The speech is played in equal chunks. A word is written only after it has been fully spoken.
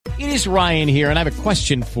is Ryan here, and I have a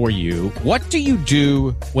question for you. What do you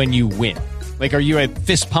do when you win? Like, are you a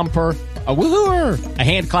fist pumper, a woohooer, a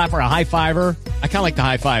hand clapper, a high fiver? I kind of like the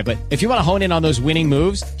high five, but if you want to hone in on those winning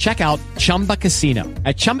moves, check out Chumba Casino.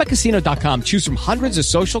 At ChumbaCasino.com, choose from hundreds of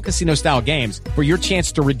social casino-style games for your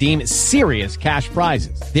chance to redeem serious cash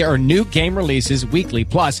prizes. There are new game releases weekly,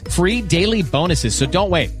 plus free daily bonuses. So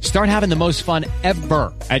don't wait. Start having the most fun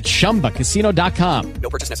ever at ChumbaCasino.com. No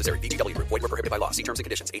purchase necessary. VGW. Void where prohibited by law. See terms and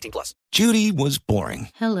conditions. 18+. Judy was boring.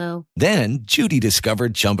 Hello. Then Judy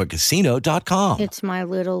discovered ChumbaCasino.com. It's my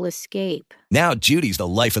little escape. Now Judy's the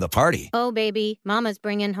life of the party. Oh, baby, mama's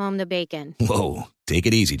bringing home the bacon. Whoa, take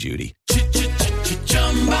it easy, Judy.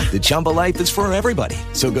 The Chumba life is for everybody.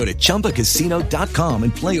 So go to ChumbaCasino.com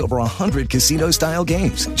and play over 100 casino-style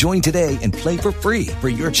games. Join today and play for free for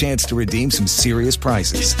your chance to redeem some serious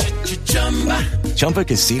prizes.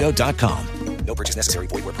 ChumbaCasino.com. No purchase necessary.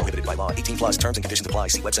 Void where prohibited by law. 18+. Terms and conditions apply.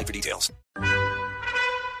 See website for details.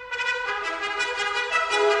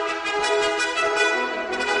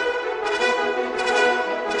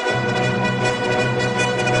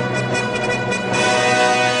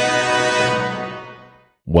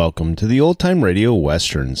 Welcome to the Old Time Radio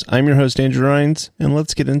Westerns. I'm your host, Andrew Rines, and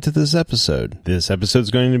let's get into this episode. This episode is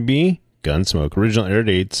going to be Gunsmoke. Original air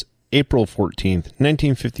dates April 14th,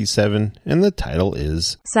 1957, and the title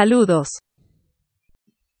is Saludos.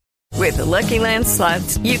 With the Lucky Land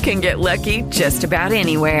Slots, you can get lucky just about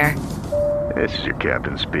anywhere. This is your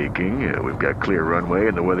captain speaking. We've got clear runway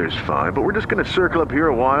and the weather's fine, but we're just going to circle up here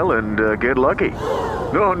a while and get lucky.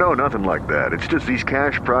 No, nothing like that. It's just these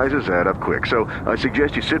cash prizes add up quick. So I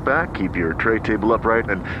suggest you sit back, keep your tray table upright,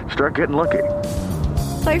 and start getting lucky.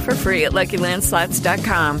 Play for free at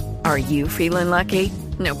LuckyLandSlots.com. Are you feeling lucky?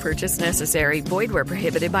 No purchase necessary. Void where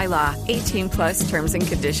prohibited by law. 18+ terms and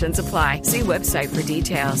conditions apply. See website for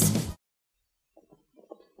details.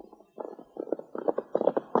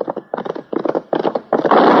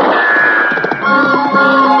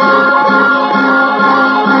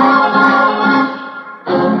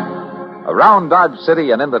 Around Dodge City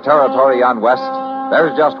and in the territory on West,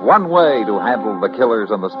 there's just one way to handle the killers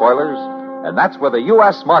and the spoilers, and that's with a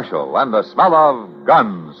U.S. Marshal and the smell of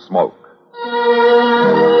Gunsmoke.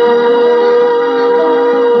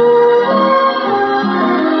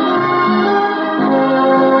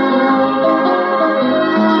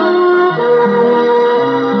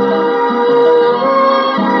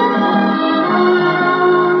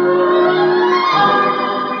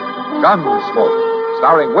 Gunsmoke,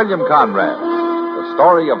 starring William Conrad, the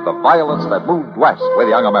story of the violence that moved west with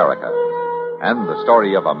young America, and the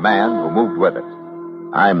story of a man who moved with it.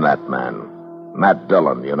 I'm that man, Matt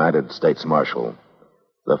Dillon, United States Marshal.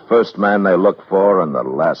 The first man they look for and the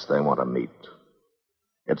last they want to meet.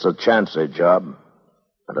 It's a chancy job,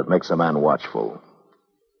 and it makes a man watchful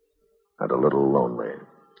and a little lonely.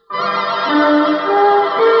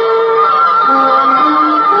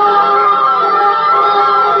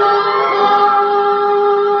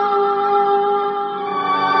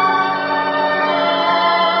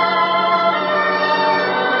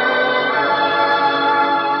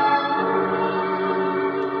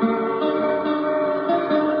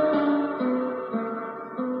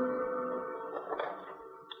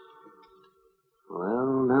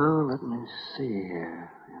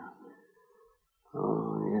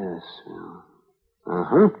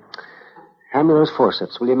 Hand me those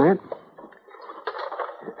forceps, will you, Matt?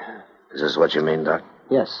 Is this what you mean, Doc?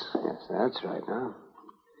 Yes, that's right. Now,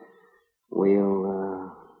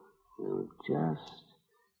 we'll just...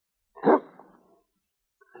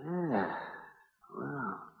 Yeah,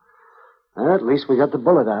 well, at least we got the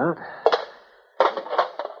bullet out.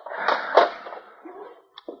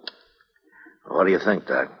 What do you think,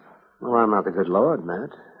 Doc? Well, I'm not the good Lord, Matt.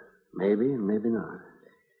 Maybe and maybe not.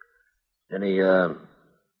 Any,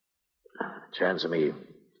 chance of me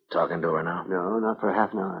talking to her now? No, not for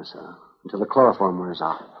half an hour or so. Until the chloroform wears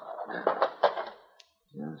off.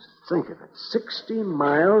 Just think of it. 60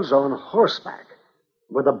 miles on horseback.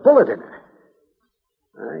 With a bullet in it.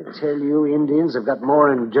 I tell you, Indians have got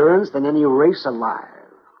more endurance than any race alive.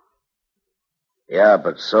 Yeah,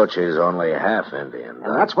 but Sochi's only half Indian.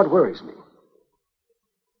 And that's what worries me.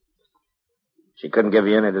 She couldn't give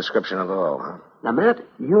you any description at all, huh? Now, Matt,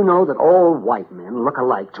 you know that all white men look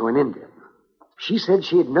alike to an Indian. She said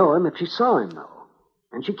she'd know him if she saw him, though.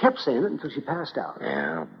 And she kept saying it until she passed out.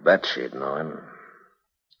 Yeah, I'll bet she'd know him.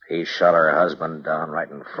 He shot her husband down right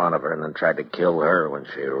in front of her and then tried to kill her when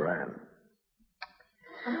she ran.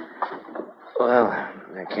 Well,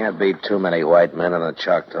 there can't be too many white men in the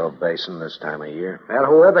Choctaw Basin this time of year. Well,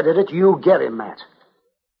 whoever did it, you get him, Matt.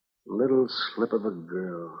 Little slip of a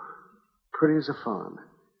girl. Pretty as a fawn.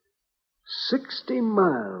 60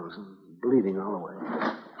 miles and bleeding all the way.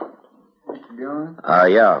 Mr. Dillon?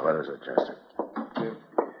 Yeah, what is it, Chester?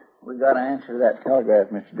 We got an answer to that telegraph,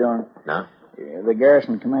 Mr. Dillon. No? Yeah, the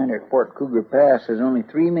garrison commander at Fort Cougar Pass says only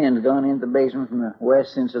 3 men gone into the basement from the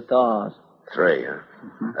west since the thaws. 3,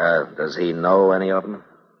 huh? Does he know any of them?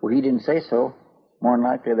 Well, he didn't say so. More than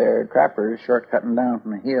likely they're trappers shortcutting down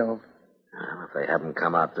from the hills. Well, if they haven't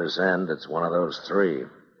come out this end, it's one of those 3.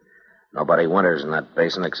 Nobody winters in that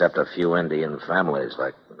basin except a few Indian families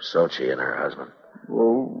like Sochi and her husband.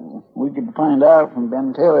 Well, we could find out from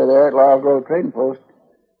Ben Taylor there at Laurel Grove Trading Post.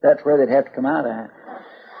 That's where they'd have to come out at.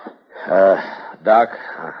 Doc,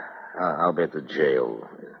 I'll be at the jail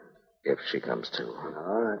if she comes to.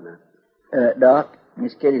 All right, man. Doc,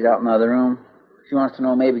 Miss Kitty's out in the other room. She wants to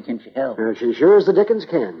know maybe can she help. She sure as the dickens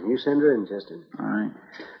can. You send her in, Chester. All right.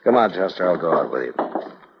 Come on, Chester. I'll go out with you.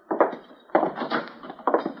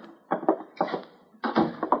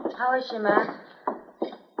 How is she, Matt?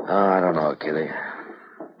 Oh, I don't know, Kitty.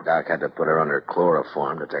 Doc had to put her under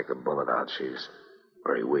chloroform to take the bullet out. She's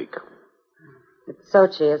very weak. It's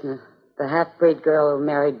Sochi, isn't it? The half-breed girl who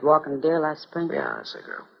married Walking Deer last spring? Yeah, that's the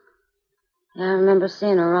girl. Yeah, I remember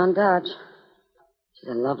seeing her around Dodge. She's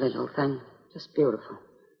a lovely little thing. Just beautiful.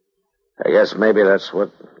 I guess maybe that's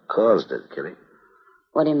what caused it, Kitty.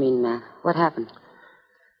 What do you mean, Matt? What happened?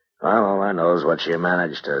 Well, all I know is what she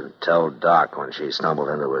managed to tell Doc when she stumbled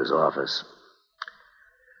into his office.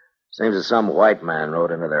 Seems that some white man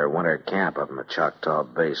rode into their winter camp up in the Choctaw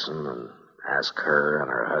Basin and asked her and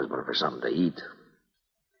her husband for something to eat.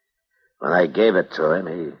 When they gave it to him,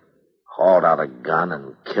 he hauled out a gun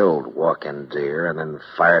and killed Walking Deer and then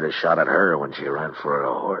fired a shot at her when she ran for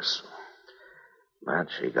a horse. But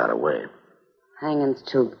she got away. Hanging's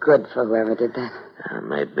too good for whoever did that.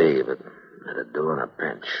 Maybe, but it'd do in a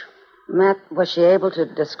pinch. Matt, was she able to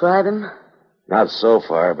describe him? Not so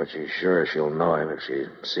far, but she's sure she'll know him if she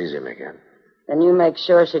sees him again. Then you make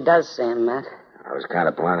sure she does see him, Matt. I was kind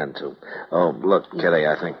of planning to. Oh, look, Kitty,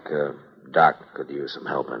 I think Doc could use some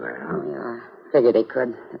help in there. Huh? Oh, yeah. Figured he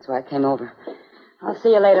could. That's why I came over. I'll see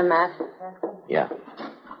you later, Matt. Yeah.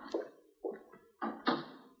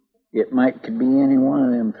 It could be any one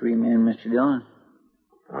of them 3 men, Mr. Dillon.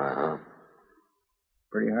 Uh-huh.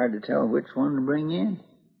 Pretty hard to tell which one to bring in.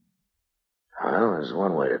 Well, there's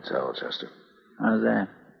one way to tell, Chester. How's that?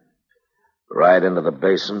 Ride into the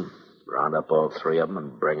basin, round up all 3 of them,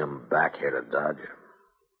 and bring them back here to Dodge.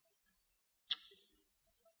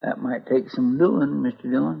 That might take some doing, Mr.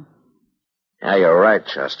 Dillon. Yeah, you're right,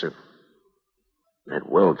 Chester. It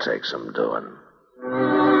will take some doing.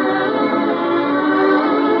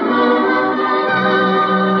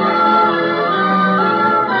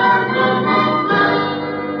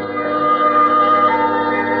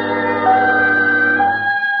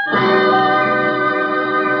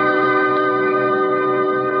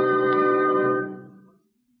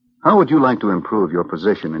 How would you like to improve your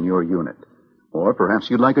position in your unit? Or perhaps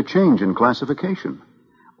you'd like a change in classification.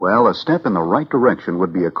 Well, a step in the right direction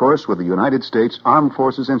would be a course with the United States Armed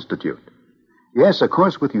Forces Institute. Yes, a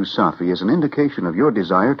course with USAFI is an indication of your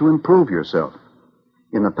desire to improve yourself.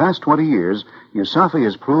 In the past 20 years, USAFI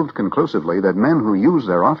has proved conclusively that men who use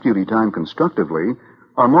their off-duty time constructively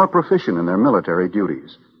are more proficient in their military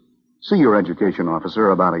duties. See your education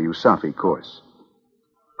officer about a USAFI course.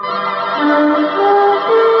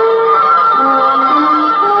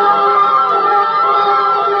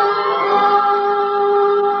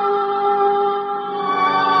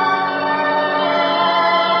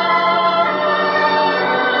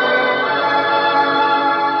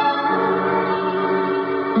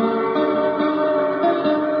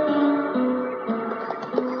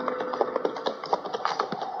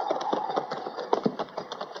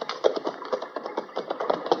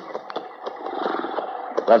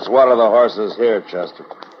 Let's water the horses here, Chester.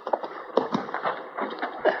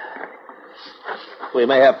 We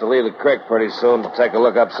may have to leave the creek pretty soon to take a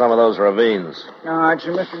look up some of those ravines. All right,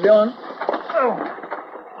 sir, Mr. Dillon.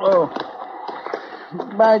 Oh.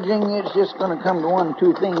 By jing, it's just going to come to one of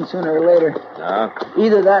 2 things sooner or later.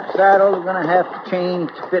 Either that saddle is going to have to change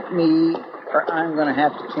to fit me, or I'm going to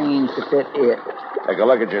have to change to fit it. Take a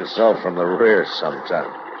look at yourself from the rear sometime.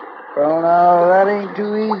 Well, now, that ain't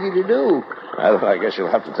too easy to do. Well, I guess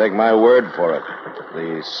you'll have to take my word for it.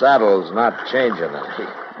 The saddle's not changing any.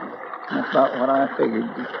 That's about what I figured.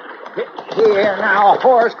 Here, now,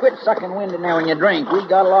 horse, quit sucking wind in there when you drink. We've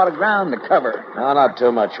got a lot of ground to cover. No, not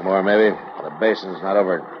too much more, maybe. The basin's not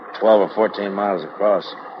over 12 or 14 miles across.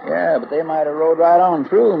 Yeah, but they might have rode right on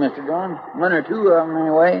through, Mr. Dillon. 1 or 2 of them,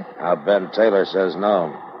 anyway. Now, Ben Taylor says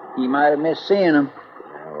no. He might have missed seeing them.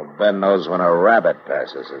 Yeah, well, Ben knows when a rabbit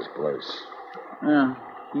passes his place. Yeah.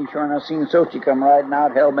 You sure enough seen Sochi come riding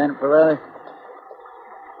out, hell-bent for leather?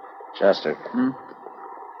 Chester.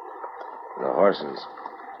 The horses.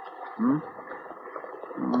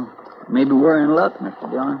 Maybe we're in luck, Mr.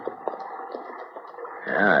 Dillon.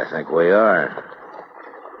 Yeah, I think we are.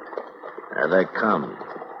 There they come.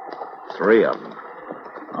 3 of them.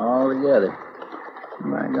 All together.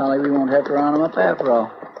 By golly, we won't have to round them up after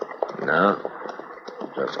all. No.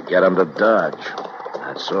 Just get them to Dodge.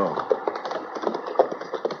 That's all.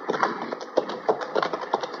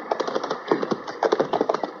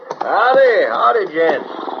 Howdy, gents.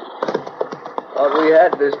 Thought we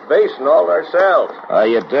had this basin all ourselves.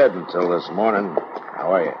 You did until this morning.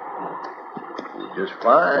 How are you? Just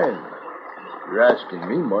fine. You're asking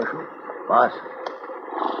me, Marshal. Boss.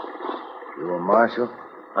 You a marshal?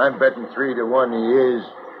 I'm betting 3 to 1 he is.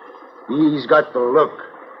 He's got the look.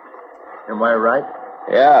 Am I right?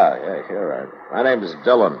 Yeah, you're right. My name's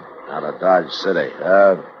Dillon, out of Dodge City.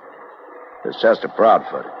 It's Chester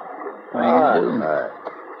Proudfoot. How you doing?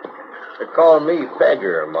 They call me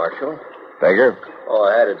Pegger, Marshal. Pegger? Oh,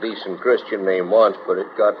 I had a decent Christian name once, but it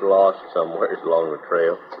got lost somewhere along the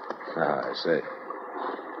trail. I see.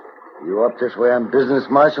 You up this way on business,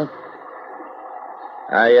 Marshal?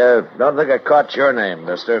 I don't think I caught your name,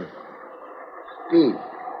 mister. Steed.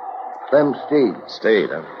 Clem Steed. Steed,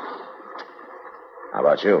 huh? How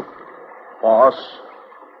about you? Foss.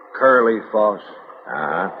 Curly Foss.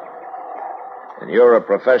 Uh-huh. And you're a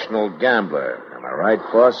professional gambler, am I right,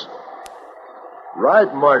 Foss?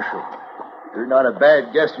 Right, Marshal. You're not a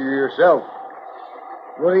bad guesser yourself.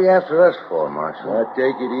 What are you after us for, Marshal? Now,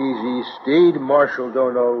 take it easy, Steed. Marshal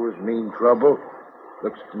don't always mean trouble.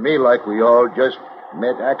 Looks to me like we all just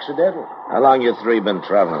met accidental. How long you 3 been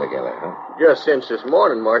traveling together, huh? Just since this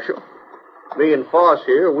morning, Marshal. Me and Foss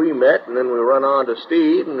here, we met, and then we run on to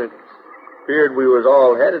Steed, and it appeared we was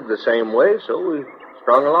all headed the same way, so we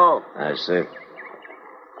strung along. I see.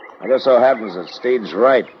 It just so happens that Steed's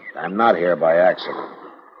right. I'm not here by accident.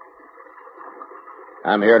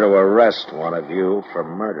 I'm here to arrest one of you for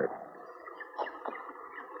murder.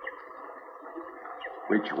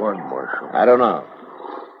 Which one, Marshal? I don't know.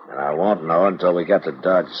 And I won't know until we get to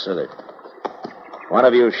Dodge City. One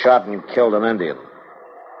of you shot and killed an Indian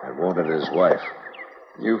and wounded his wife.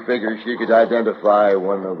 You figure she could identify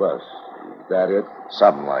one of us. Is that it?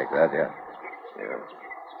 Something like that, yeah.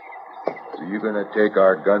 So you gonna take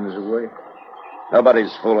our guns away?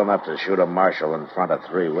 Nobody's fool enough to shoot a marshal in front of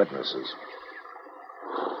 3 witnesses.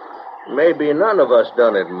 Maybe none of us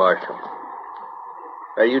done it, Marshal.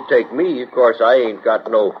 Now, you take me, of course, I ain't got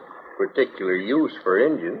no particular use for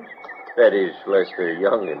Indians. That is, unless they're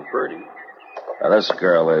young and pretty. Now, this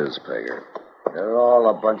girl is, Pegger. They're all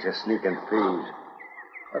a bunch of sneaking thieves.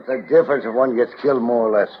 What's the difference if one gets killed more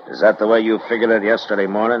or less? Is that the way you figured it yesterday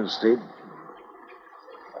morning, Steve?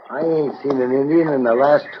 I ain't seen an Indian in the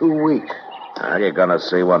last 2 weeks. Well, you're gonna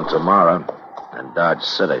see one tomorrow in Dodge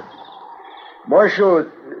City. Marshal,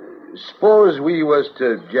 suppose we was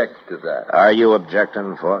to object to that. Are you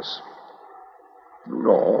objecting, Foss?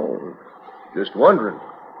 No, just wondering.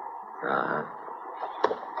 Uh-huh.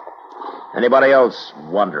 Anybody else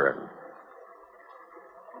wondering?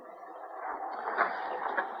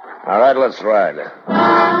 All right, let's ride.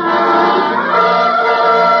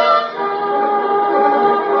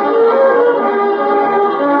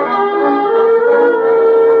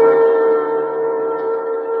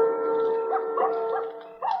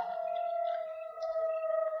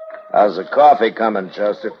 How's the coffee coming,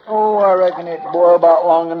 Chester? Oh, I reckon it's boiled about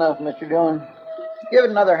long enough, Mr. Dillon. Give it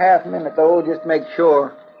another half minute, though, just to make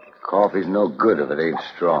sure. Coffee's no good if it ain't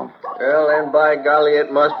strong. Well, then, by golly,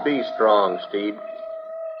 it must be strong, Steve.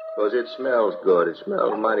 Because it smells good. It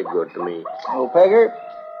smells mighty good to me. Oh, Pegger,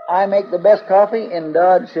 I make the best coffee in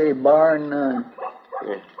Dodge City, bar none.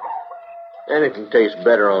 Yeah. Anything tastes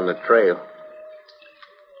better on the trail.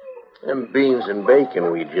 Them beans and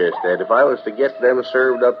bacon we just had, if I was to get them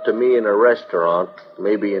served up to me in a restaurant,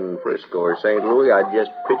 maybe in Frisco or St. Louis, I'd just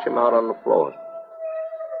pitch them out on the floor.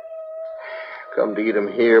 Come to eat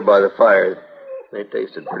them here by the fire. They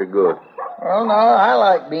tasted pretty good. Well, no, I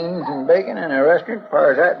like beans and bacon in a restaurant, as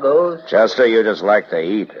far as that goes. Chester, you just like to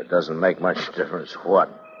eat. It doesn't make much difference what.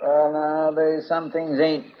 Well, now, there's some things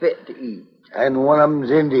ain't fit to eat. And one of them's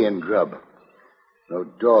Indian grub. No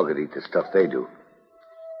dog would eat the stuff they do.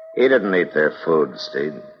 He didn't eat their food,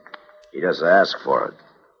 Steve. He just asked for it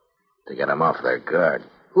to get them off their guard.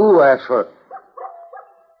 Who asked for it?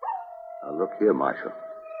 Now, look here, Marshal.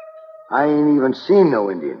 I ain't even seen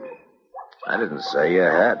no Indian. I didn't say you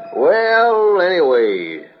had. Well,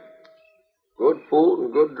 anyway, good food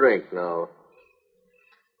and good drink now.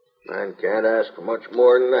 Man can't ask for much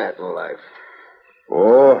more than that in life.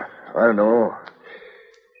 Oh, I know.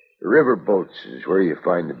 The river boats is where you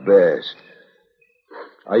find the best.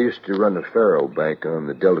 I used to run a faro bank on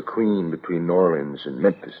the Delta Queen between New Orleans and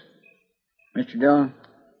Memphis. Mr. Dillon,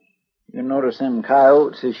 you notice them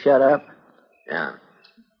coyotes is shut up? Yeah.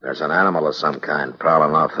 There's an animal of some kind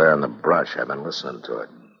prowling off there in the brush. I've been listening to it.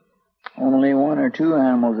 Only one or two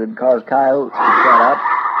animals would cause coyotes to shut up.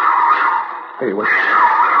 Hey, what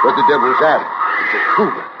the devil's that? It's a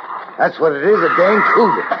cougar. That's what it is, a dang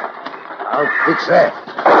cougar. I'll fix that.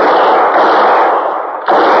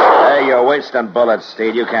 Hey, you're wasting bullets,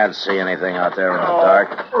 Steve. You can't see anything out there in the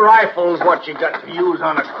dark. Rifle's what you got to use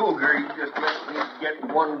on a cougar. You just let me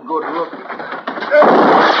get one good look.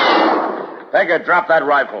 Pegger, drop that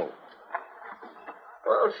rifle.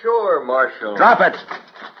 Well, sure, Marshal. Drop it.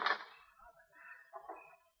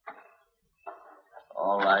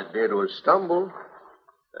 All I did was stumble.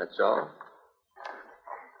 That's all.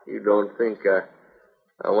 You don't think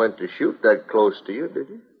I went to shoot that close to you, did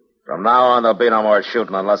you? From now on, there'll be no more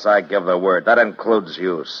shooting unless I give the word. That includes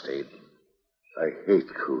you, Steve. I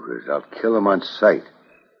hate cougars. I'll kill them on sight.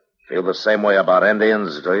 Feel the same way about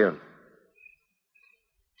Indians, do you?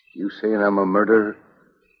 You saying I'm a murderer?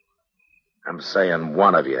 I'm saying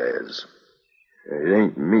one of you is. It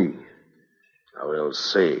ain't me. Now, we'll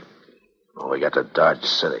see when we get to Dodge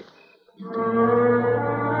City.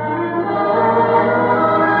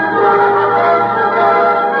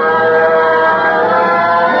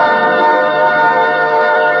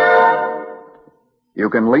 You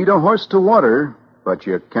can lead a horse to water, but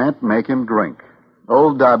you can't make him drink.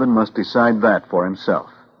 Old Dobbin must decide that for himself.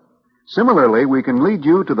 Similarly, we can lead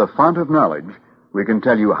you to the font of knowledge. We can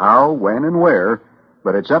tell you how, when, and where,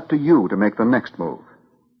 but it's up to you to make the next move.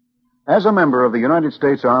 As a member of the United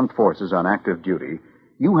States Armed Forces on active duty,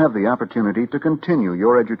 you have the opportunity to continue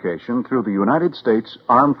your education through the United States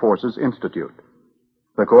Armed Forces Institute.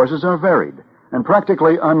 The courses are varied and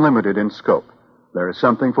practically unlimited in scope. There is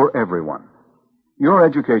something for everyone. Your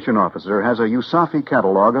education officer has a USAFI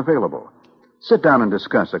catalog available. Sit down and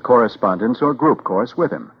discuss a correspondence or group course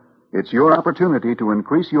with him. It's your opportunity to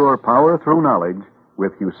increase your power through knowledge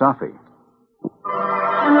with USAFI.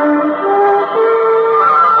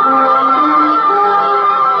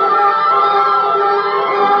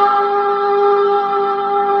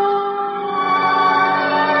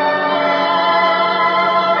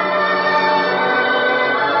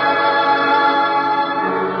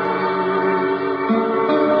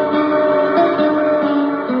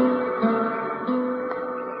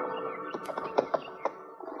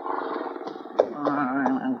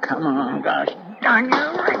 Come on, gosh darn you.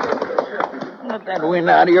 Let that wind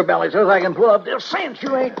out of your belly so I can pull up this cinch.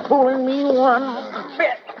 You ain't fooling me one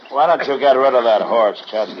bit. Why don't you get rid of that horse,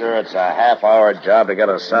 Chester? It's a half-hour job to get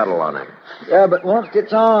a saddle on him. Yeah, but once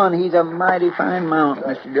it's on, he's a mighty fine mount,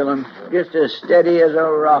 Mr. Dillon. Just as steady as a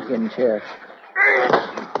rocking chair.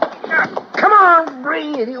 Come on,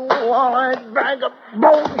 breathe, you wall-eyed bag of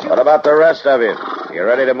bones. What about the rest of you? You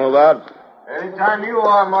ready to move out? Anytime you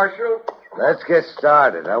are, Marshal. Let's get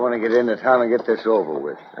started. I want to get into town and get this over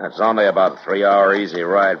with. That's only about a 3-hour easy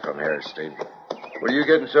ride from here, Steve. What are you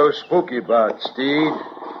getting so spooky about, Steve?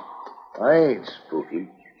 I ain't spooky.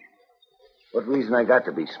 What reason I got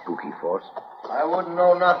to be spooky, Force? I wouldn't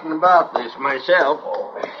know nothing about this myself.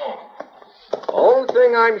 Only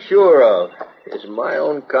thing I'm sure of is my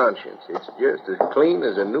own conscience. It's just as clean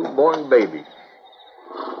as a newborn baby.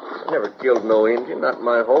 I never killed no Indian, not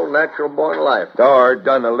my whole natural-born life. Nor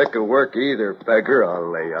done a lick of work either, Pegger,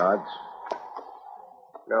 I'll lay odds.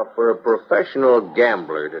 Now, for a professional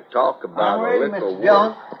gambler to talk about a lick of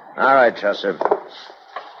work... All right, Chester.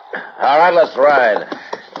 All right, let's ride.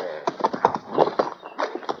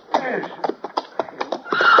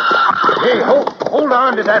 Hey, hold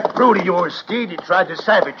on to that brute of yours, Steve. He tried to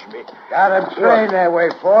savage me. Got him trained that way,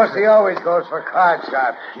 Force. He always goes for card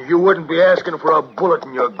shots. You wouldn't be asking for a bullet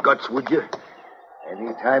in your guts, would you?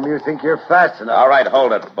 Anytime you think you're fast enough. All right,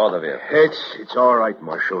 hold it, both of you. It's all right,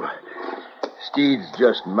 Marshal. Steve's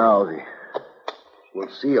just mouthy.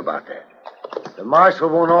 We'll see about that. The marshal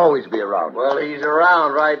won't always be around. Well, he's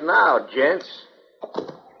around right now, gents.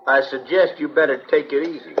 I suggest you better take it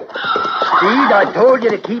easy. Steve, I told you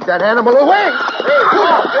to keep that animal away. Hey,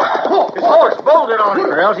 his horse bolted on him.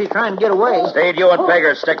 Or else he's trying to get away. Steve, you and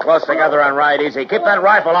Pegger stick close together and ride easy. Keep that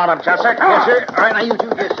rifle on him, Chester. Yes, sir. All right, now you two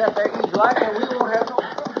just sit there easy like, and we won't have no...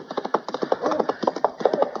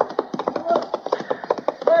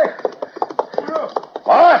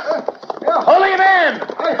 Boss! Pull him in!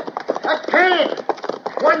 I can't.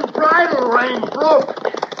 One bridle rein broke.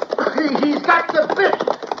 He's got the bit.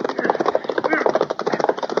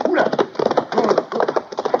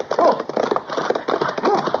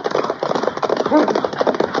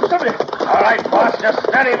 Somebody. All right, boss, just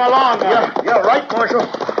steady him along. Yeah, right, Marshal.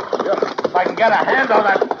 If I can get a hand on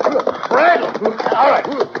that bridle. All right.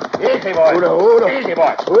 Easy, boy. Hold on. Easy,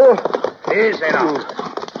 boy. Easy now.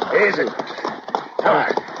 Easy. Come on.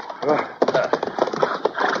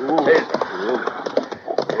 Easy.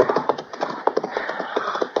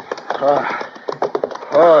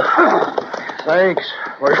 Thanks.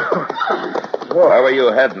 Where were you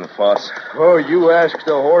heading, Foss? Oh, you asked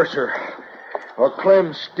the horse or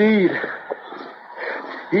Clem's steed.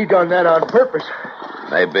 He done that on purpose.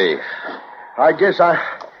 Maybe. I guess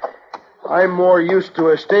I'm more used to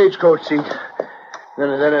a stagecoach seat than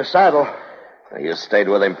a saddle. You stayed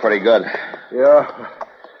with him pretty good. Yeah.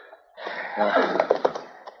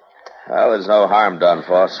 Well, there's no harm done,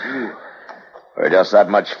 Foss. We're just that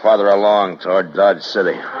much farther along toward Dodge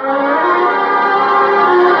City.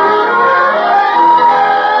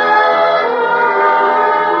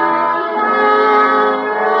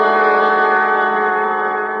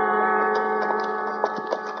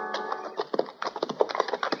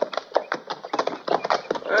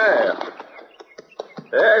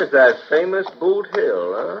 There's that famous Boot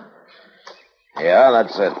Hill, huh? Yeah,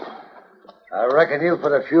 that's it. I reckon you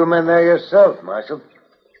put a few men there yourself, Marshal.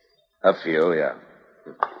 A few, yeah.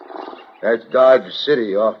 That's Dodge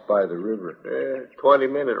City off by the river.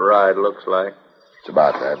 20-minute ride, looks like. It's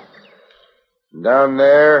about that. Down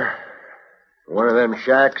there, one of them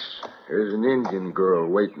shacks, there's an Indian girl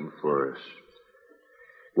waiting for us.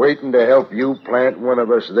 Waiting to help you plant one of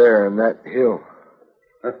us there in that hill.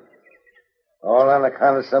 All on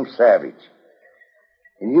account of some savage.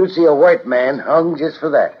 And you see a white man hung just for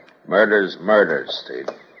that. Murder's murder, Steve.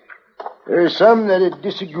 There's some that'd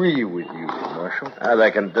disagree with you, Marshal.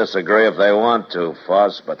 They can disagree if they want to,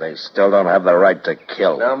 Foss, but they still don't have the right to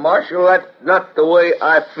kill. Now, Marshal, that's not the way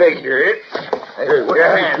I figure it. Hey, put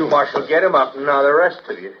your hands, Marshal. Get him up. Now, the rest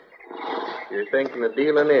of you. You're thinking of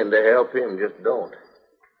dealing in to help him. Just don't.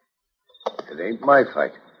 It ain't my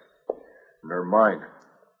fight. Nor mine.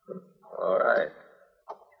 All right.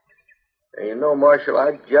 And you know, Marshal,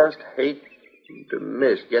 I just hate to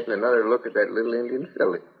miss getting another look at that little Indian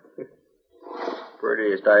filly.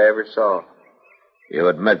 Prettiest I ever saw. You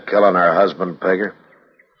admit killing her husband, Pegger?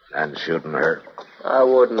 And shooting her? I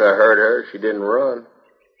wouldn't have hurt her. She didn't run.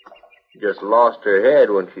 Just lost her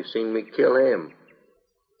head when she seen me kill him.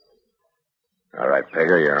 All right,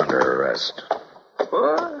 Pegger, you're under arrest.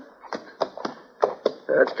 What?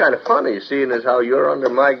 That's kind of funny, seeing as how you're under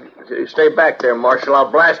my... Stay back there, Marshal.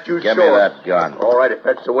 I'll blast you Give short. me that gun. All right, if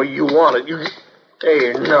that's the way you want it. You...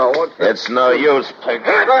 Hey, no. What the... It's no use,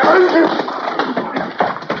 Pegger.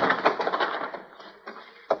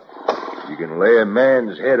 You can lay a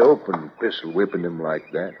man's head open pistol whipping him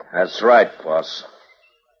like that. That's right, boss.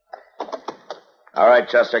 All right,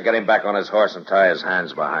 Chester, get him back on his horse and tie his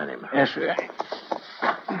hands behind him. Yes, sir.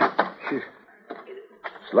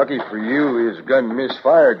 It's lucky for you his gun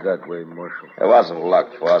misfired that way, Marshal. It wasn't luck,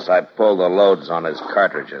 boss. I pulled the loads on his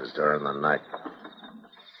cartridges during the night.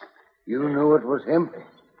 You knew it was him?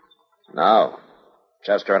 No.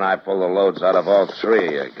 Chester and I pulled the loads out of all three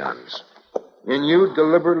of your guns. And you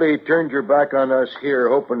deliberately turned your back on us here,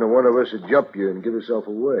 hoping that one of us would jump you and give yourself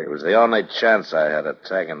away. It was the only chance I had of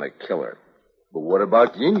tagging the killer. But what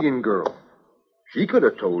about the Indian girl? She could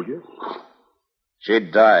have told you. She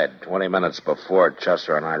died 20 minutes before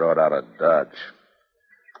Chester and I rode out of Dodge.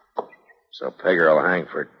 So Pegger will hang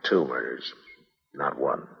for 2 murders, not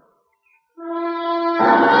 1.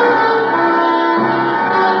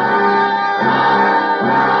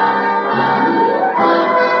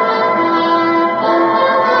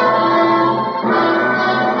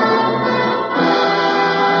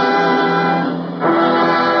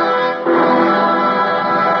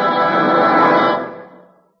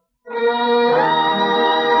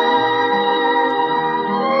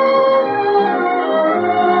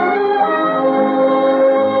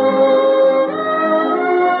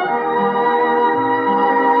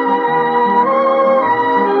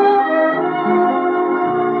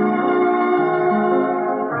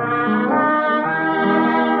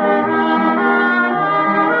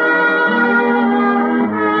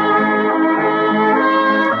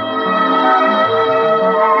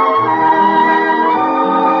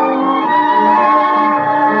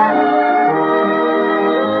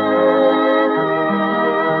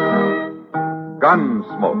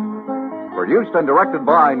 Gunsmoke, produced and directed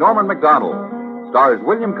by Norman McDonald, stars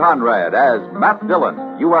William Conrad as Matt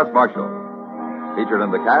Dillon, U.S. Marshal. Featured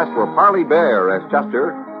in the cast were Parley Bear as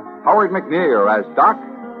Chester, Howard McNear as Doc,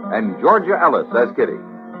 and Georgia Ellis as Kitty.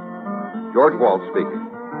 George Walsh speaking.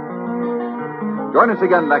 Join us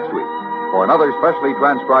again next week for another specially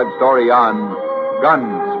transcribed story on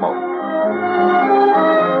Gunsmoke.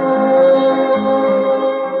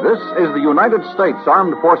 This is the United States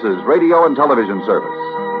Armed Forces Radio and Television Service.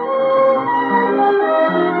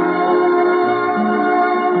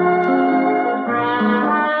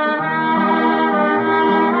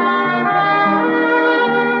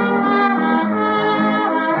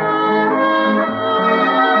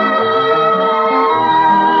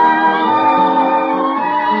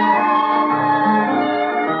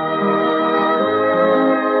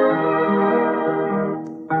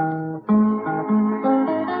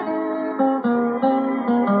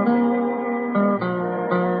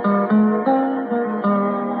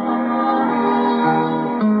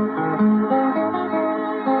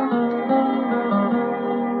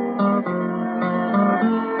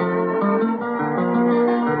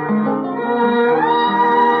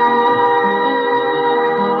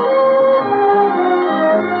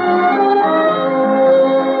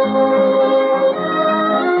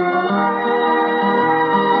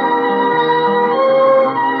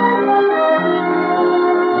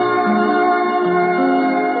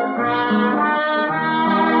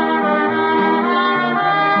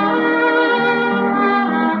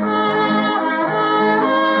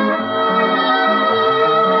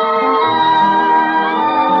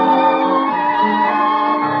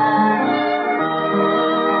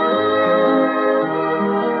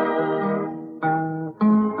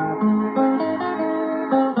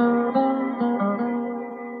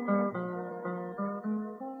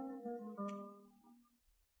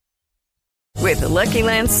 With the Lucky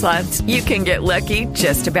Land Slots, you can get lucky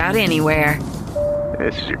just about anywhere.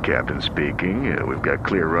 This is your captain speaking. We've got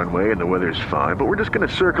clear runway and the weather's fine, but we're just going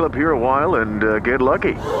to circle up here a while and get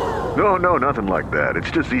lucky. No, nothing like that. It's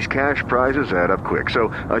just these cash prizes add up quick. So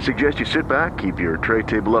I suggest you sit back, keep your tray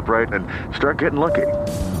table upright, and start getting lucky.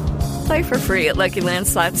 Play for free at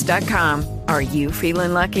LuckyLandSlots.com. Are you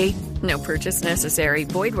feeling lucky? No purchase necessary.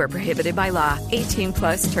 Void where prohibited by law. 18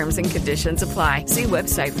 plus terms and conditions apply. See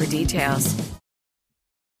website for details.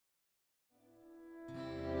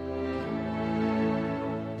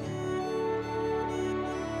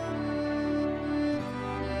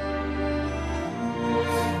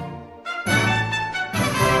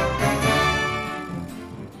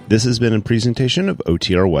 This has been a presentation of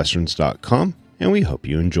OTRWesterns.com, and we hope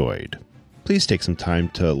you enjoyed. Please take some time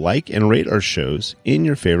to like and rate our shows in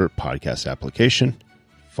your favorite podcast application.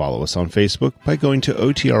 Follow us on Facebook by going to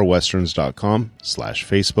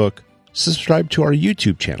OTRWesterns.com/Facebook. Subscribe to our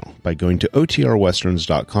YouTube channel by going to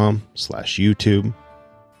OTRWesterns.com/YouTube.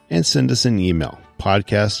 And send us an email,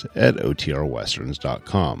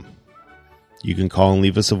 podcast@OTRWesterns.com. You can call and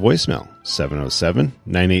leave us a voicemail,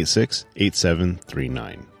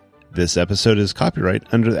 707-986-8739. This episode is copyright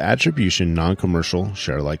under the Attribution Non-Commercial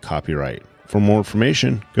Share-alike copyright. For more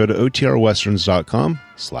information, go to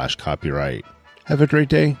OTRWesterns.com/copyright. Have a great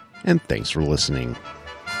day, and thanks for listening.